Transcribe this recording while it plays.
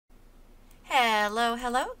Hello,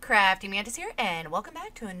 hello, CraftingMantis here, and welcome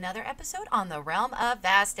back to another episode on the Realm of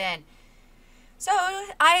Vasten. So,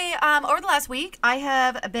 over the last week, I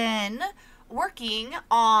have been working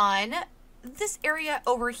on this area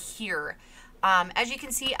over here. As you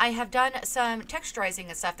can see, I have done some texturizing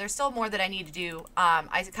and stuff. There's still more that I need to do.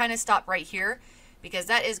 I kind of stopped right here because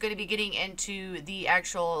that is going to be getting into the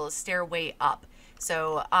actual stairway up.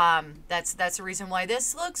 So, that's the reason why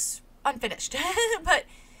this looks unfinished. But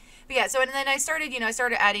yeah, so and then I started, I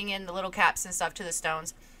started adding in the little caps and stuff to the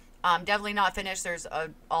stones. Definitely not finished. There's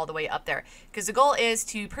all the way up there because the goal is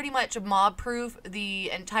to pretty much mob proof the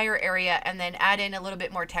entire area and then add in a little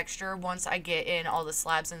bit more texture once I get in all the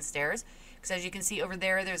slabs and stairs. Because as you can see over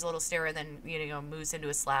there, there's a little stair and then moves into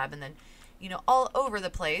a slab and then all over the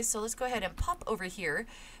place. So let's go ahead and pop over here.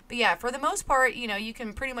 But yeah, for the most part, you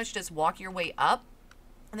can pretty much just walk your way up.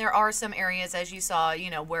 And there are some areas, as you saw,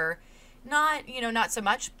 where not so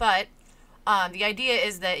much, but the idea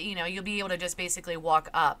is that, you'll be able to just basically walk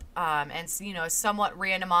up, and, somewhat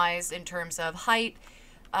randomized in terms of height,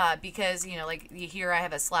 because, like here I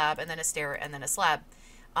have a slab and then a stair and then a slab.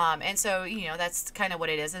 And so, that's kind of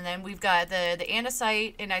what it is. And then we've got the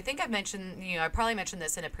andesite, and I think I've mentioned, I probably mentioned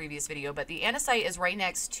this in a previous video, but the andesite is right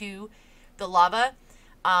next to the lava.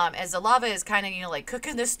 As the lava is kind of, like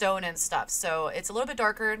cooking the stone and stuff. So it's a little bit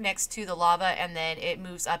darker next to the lava, and then it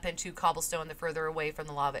moves up into cobblestone the further away from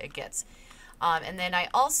the lava it gets. And then I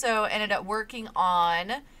also ended up working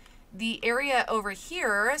on the area over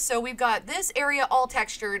here. So we've got this area all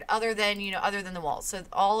textured other than the walls. So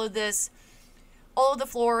all of the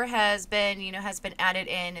floor has been, added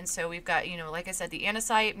in. And so we've got, like I said, the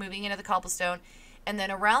andesite moving into the cobblestone. And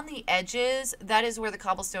then around the edges, that is where the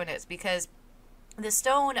cobblestone is, because the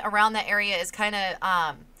stone around that area is kind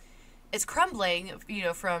of, it's crumbling,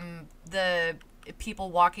 from the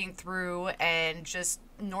people walking through and just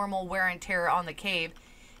normal wear and tear on the cave.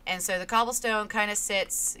 And so the cobblestone kind of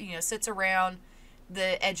sits around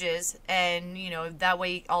the edges, and, that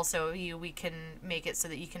way also we can make it so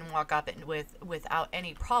that you can walk up it without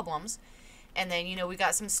any problems. And then, we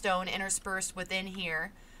got some stone interspersed within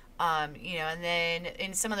here, and then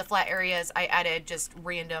in some of the flat areas, I added just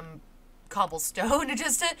random cobblestone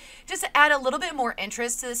just to add a little bit more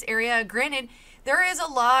interest to this area. Granted, there is a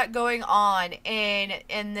lot going on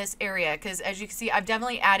in this area, because as you can see, I've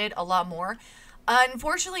definitely added a lot more.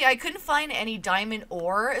 Unfortunately, I couldn't find any diamond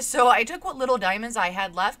ore, so I took what little diamonds I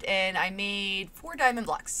had left and I made 4 diamond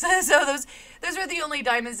blocks. So those are the only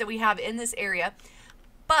diamonds that we have in this area.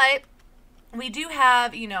 But we do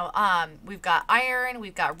have, we've got iron,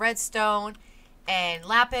 we've got redstone, and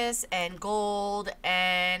lapis and gold,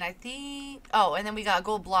 and I think, and then we got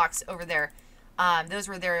gold blocks over there. Those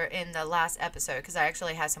were there in the last episode because I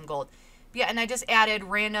actually had some gold. But yeah, and I just added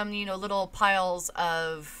random, little piles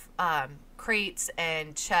of crates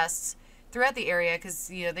and chests throughout the area because,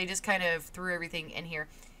 they just kind of threw everything in here.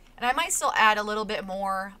 And I might still add a little bit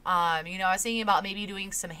more. I was thinking about maybe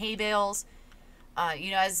doing some hay bales.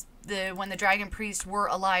 As when the dragon priests were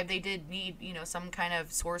alive, they did need, some kind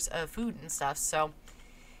of source of food and stuff. So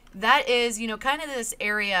that is, kind of this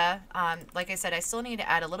area. Like I said, I still need to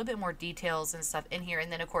add a little bit more details and stuff in here.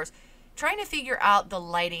 And then, of course, trying to figure out the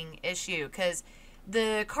lighting issue, because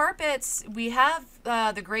the carpets, we have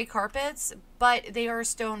the gray carpets, but they are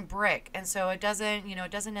stone brick. And so it doesn't,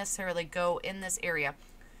 it doesn't necessarily go in this area.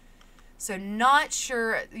 So not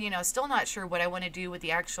sure, still not sure what I want to do with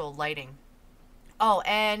the actual lighting. Oh,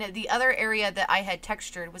 and the other area that I had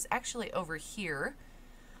textured was actually over here.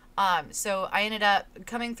 So I ended up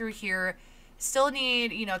coming through here. Still need,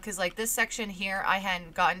 because like this section here I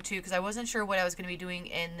hadn't gotten to because I wasn't sure what I was going to be doing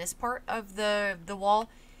in this part of the wall.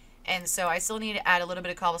 And so I still need to add a little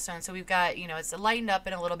bit of cobblestone. So we've got, it's lightened up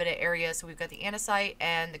in a little bit of area. So we've got the andesite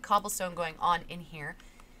and the cobblestone going on in here.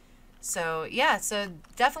 So yeah, so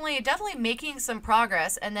definitely making some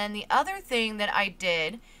progress. And then the other thing that I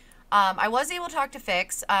did, I was able to talk to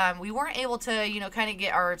Fix. We weren't able to, kind of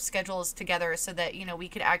get our schedules together so that, we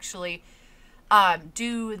could actually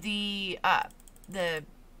do the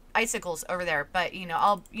icicles over there. But,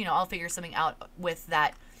 I'll figure something out with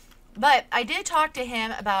that. But I did talk to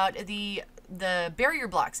him about the barrier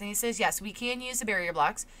blocks, and he says, yes, we can use the barrier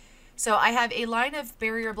blocks. So I have a line of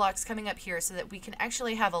barrier blocks coming up here so that we can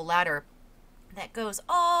actually have a ladder that goes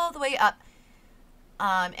all the way up.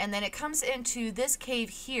 And then it comes into this cave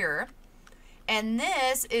here, and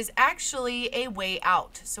this is actually a way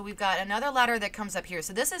out. So we've got another ladder that comes up here.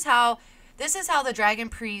 So this is how the dragon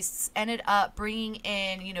priests ended up bringing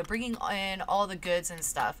in all the goods and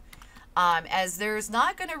stuff. As there's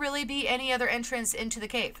not going to really be any other entrance into the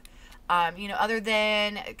cave, other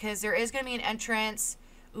than, because there is going to be an entrance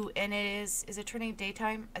Ooh, and is it turning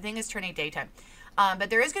daytime? I think it's turning daytime. But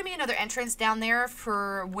there is going to be another entrance down there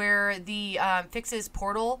for where the fixes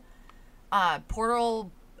portal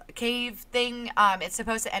cave thing. It's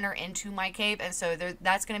supposed to enter into my cave, and so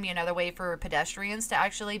that's going to be another way for pedestrians to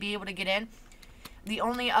actually be able to get in. The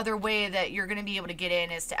only other way that you're going to be able to get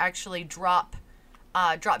in is to actually drop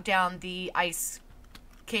down the ice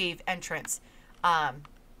cave entrance.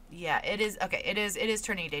 Yeah, it is okay. It is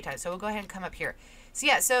turning daytime, so we'll go ahead and come up here. So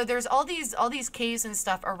yeah, so there's all these caves and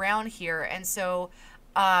stuff around here, and so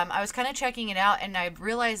I was kind of checking it out, and I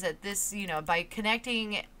realized that this, you know, by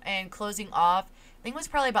connecting and closing off, I think it was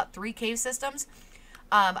probably about 3 cave systems,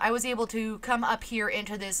 I was able to come up here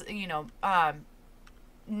into this, you know,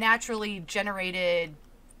 naturally generated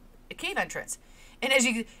cave entrance. And as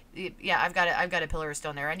you, yeah, I've got a pillar of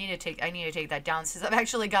stone there. I need to take that down since I've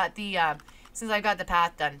actually got the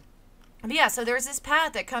path done. But yeah, so there's this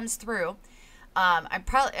path that comes through.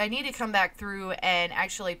 I need to come back through and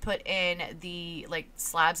actually put in the like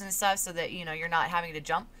slabs and stuff so that, you know, you're not having to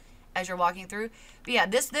jump as you're walking through. But yeah,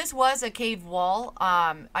 this was a cave wall.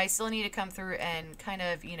 I still need to come through and kind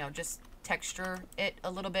of, you know, just texture it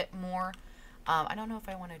a little bit more. I don't know if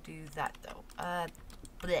I want to do that though.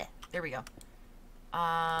 Bleh. There we go.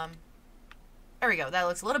 There we go. That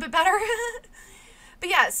looks a little bit better. But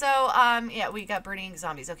yeah, so yeah, we got burning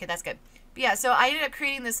zombies. Okay, that's good. But yeah, so I ended up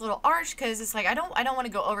creating this little arch because it's like I don't want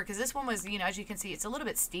to go over, because this one was, you know, as you can see, it's a little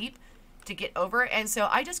bit steep to get over, and so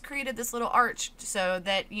I just created this little arch so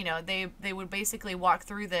that, you know, they would basically walk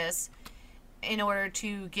through this in order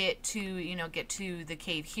to get to, you know, get to the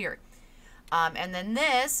cave here. And then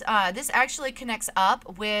this actually connects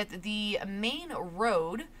up with the main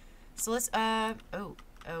road. So let's oh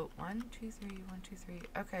 1 2 3 1 2 3.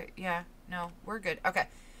 Okay, yeah, no, we're good. Okay.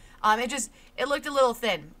 It looked a little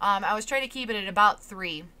thin. I was trying to keep it at about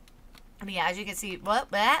 3. I mean, yeah, as you can see,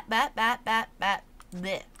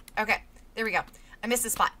 okay, there we go. I missed a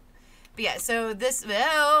spot. But yeah, so this,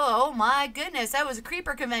 oh my goodness, that was a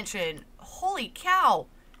creeper convention. Holy cow.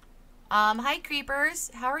 Hi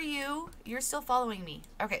creepers, how are you? You're still following me.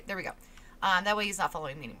 Okay, there we go. That way he's not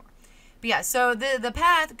following me anymore. But yeah, so the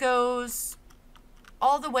path goes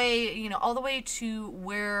all the way, you know, all the way to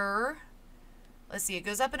where, let's see, it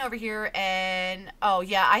goes up and over here, and oh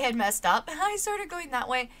yeah, I had messed up. I started going that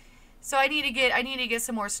way. So I need to get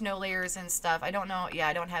some more snow layers and stuff. I don't know, yeah,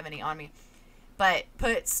 I don't have any on me. But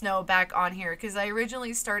put snow back on here because I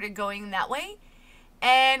originally started going that way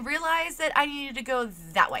and realized that I needed to go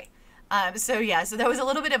that way. So yeah, so that was a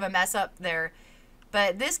little bit of a mess up there.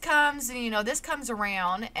 But this comes, you know, this comes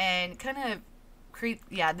around and kind of creep.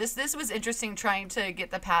 Yeah, this was interesting trying to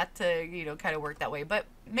get the path to, you know, kind of work that way, but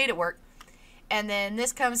made it work. And then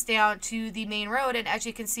this comes down to the main road, and as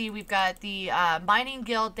you can see, we've got the mining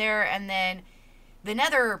guild there, and then the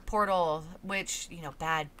nether portal, which, you know,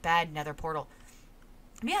 bad nether portal.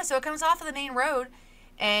 Yeah, so it comes off of the main road,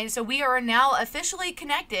 and so we are now officially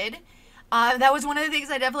connected. That was one of the things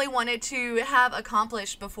I definitely wanted to have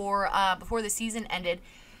accomplished before the season ended,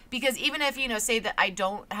 because even if, you know, say that I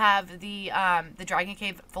don't have the dragon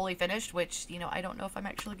cave fully finished, which, you know, I don't know if I'm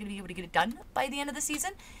actually going to be able to get it done by the end of the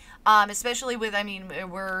season, especially with, I mean,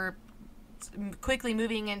 we're quickly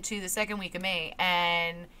moving into the 2nd week of May,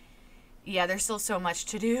 and yeah, there's still so much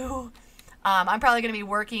to do. I'm probably going to be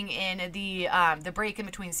working in the break in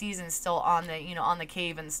between seasons still on the, you know, on the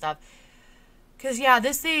cave and stuff. Cause yeah,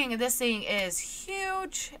 this thing is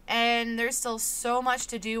huge, and there's still so much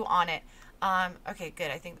to do on it. Okay, good.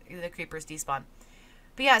 I think the creepers despawn.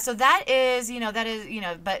 But yeah, so that is, you know,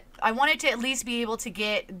 but I wanted to at least be able to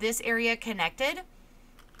get this area connected,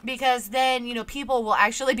 because then, you know, people will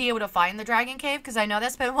actually be able to find the dragon cave, because I know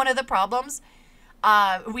that's been one of the problems.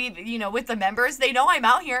 You know, with the members, they know I'm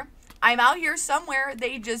out here. I'm out here somewhere.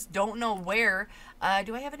 They just don't know where.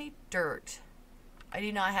 Do I have any dirt? I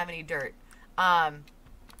do not have any dirt.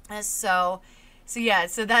 So yeah,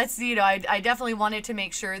 so that's, you know, I definitely wanted to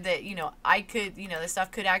make sure that, you know, I could, you know, the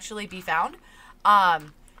stuff could actually be found.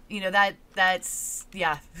 You know, that's,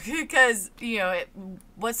 yeah, because, you know,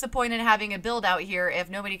 what's the point in having a build out here if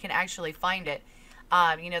nobody can actually find it?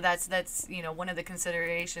 You know, that's, you know, one of the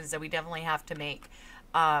considerations that we definitely have to make.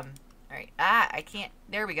 All right. I can't,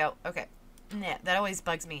 there we go. Okay. Nah, that always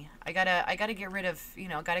bugs me. I gotta get rid of, you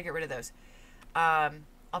know, gotta get rid of those.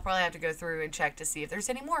 I'll probably have to go through and check to see if there's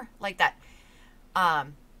any more like that.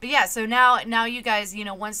 But yeah, so now you guys, you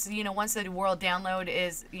know, once the world download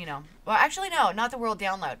is, you know, well, actually, no, not the world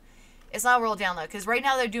download. It's not a world download, because right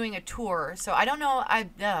now they're doing a tour. So I don't know.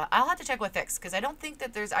 I'll have to check with Fix, because I don't think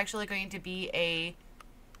that there's actually going to be a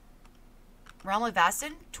Realm of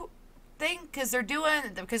Vasten tour. thing,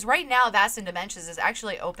 because right now Vasten Dimensions is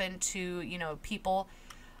actually open to, people,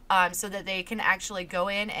 so that they can actually go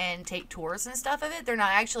in and take tours and stuff of it. They're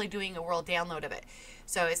not actually doing a world download of it.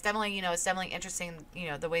 So it's definitely, it's definitely interesting,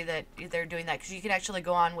 the way that they're doing that, because you can actually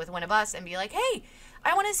go on with one of us and be like, hey,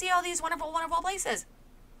 I want to see all these wonderful, wonderful places.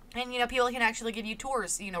 And, people can actually give you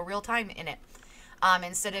tours, real time in it,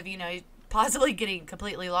 instead of, possibly getting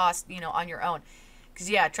completely lost, on your own. Because,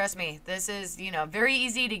 yeah, trust me, this is, very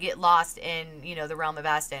easy to get lost in, the Realm of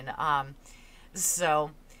Vasten.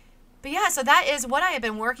 But yeah, so that is what I have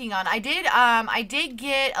been working on. I did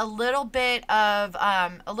get a little bit of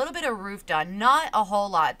roof done. Not a whole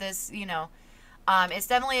lot. This, it's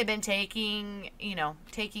definitely been taking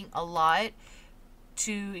a lot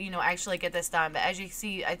to, actually get this done. But as you can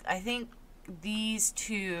see, I think these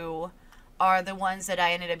two are the ones that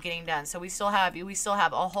I ended up getting done. So we still have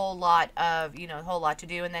a whole lot to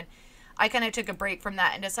do. And then I kind of took a break from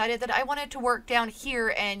that and decided that I wanted to work down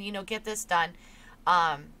here and, get this done.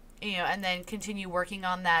 And then continue working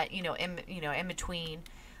on that, in between.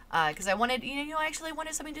 Because I wanted, I actually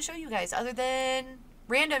wanted something to show you guys other than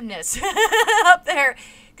randomness up there.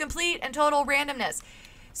 Complete and total randomness.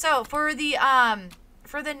 So for the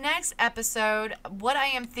next episode, what I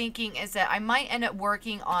am thinking is that I might end up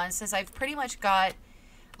working on, since I've pretty much got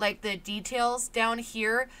like the details down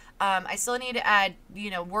here, I still need to add,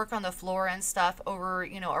 work on the floor and stuff over,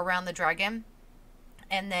 around the dragon.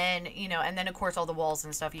 And then, of course all the walls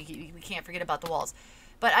and stuff. We can't forget about the walls.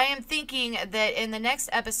 But I am thinking that in the next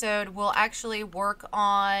episode, we'll actually work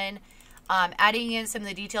on adding in some of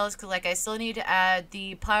the details. Because, like, I still need to add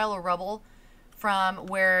the pile of rubble from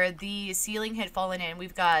where the ceiling had fallen in.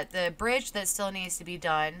 We've got the bridge that still needs to be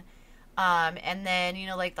done. And then,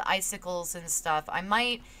 like the icicles and stuff. I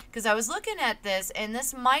might, because I was looking at this, and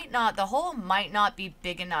this might not, the hole might not be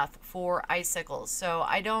big enough for icicles. So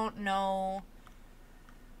I don't know.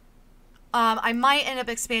 I might end up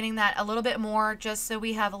expanding that a little bit more just so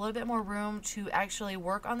we have a little bit more room to actually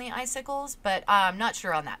work on the icicles, but I'm not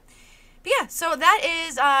sure on that. But yeah, so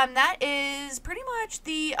that is pretty much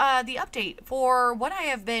the update for what I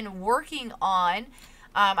have been working on.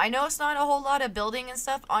 I know it's not a whole lot of building and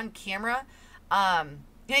stuff on camera. That's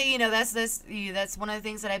one of the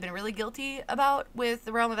things that I've been really guilty about with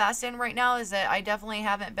the Realm of Vasten right now, is that I definitely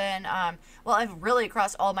haven't been I've really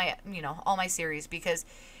across all my series, because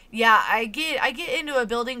yeah, I get into a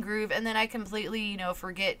building groove and then I completely,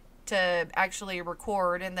 forget to actually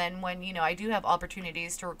record. And then when, I do have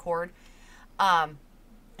opportunities to record,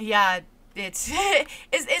 yeah, it's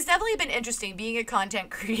definitely been interesting being a content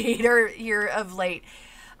creator here of late.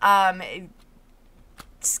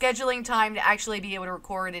 Scheduling time to actually be able to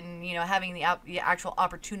record and, having the actual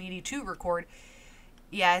opportunity to record.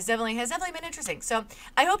 Yeah, it's definitely been interesting. So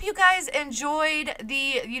I hope you guys enjoyed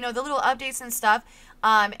the little updates and stuff.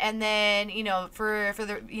 And then, for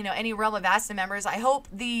the, any Realm of Vasten members, I hope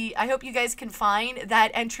you guys can find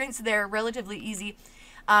that entrance there relatively easy.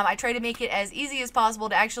 I try to make it as easy as possible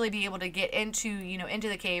to actually be able to get into, into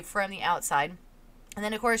the cave from the outside. And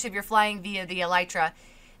then, of course, if you're flying via the elytra,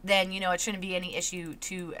 then, it shouldn't be any issue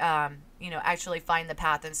to, actually find the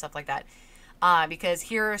path and stuff like that. Because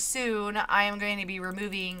here soon I am going to be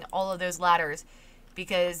removing all of those ladders,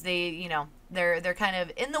 because they, they're kind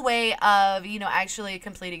of in the way of, actually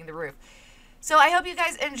completing the roof. So I hope you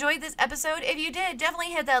guys enjoyed this episode. If you did,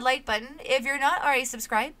 definitely hit that like button. If you're not already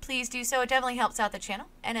subscribed, please do so. It definitely helps out the channel.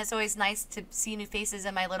 And it's always nice to see new faces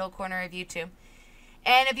in my little corner of YouTube.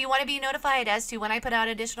 And if you want to be notified as to when I put out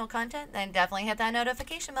additional content, then definitely hit that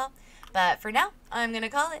notification bell. But for now, I'm going to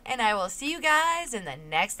call it, and I will see you guys in the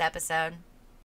next episode.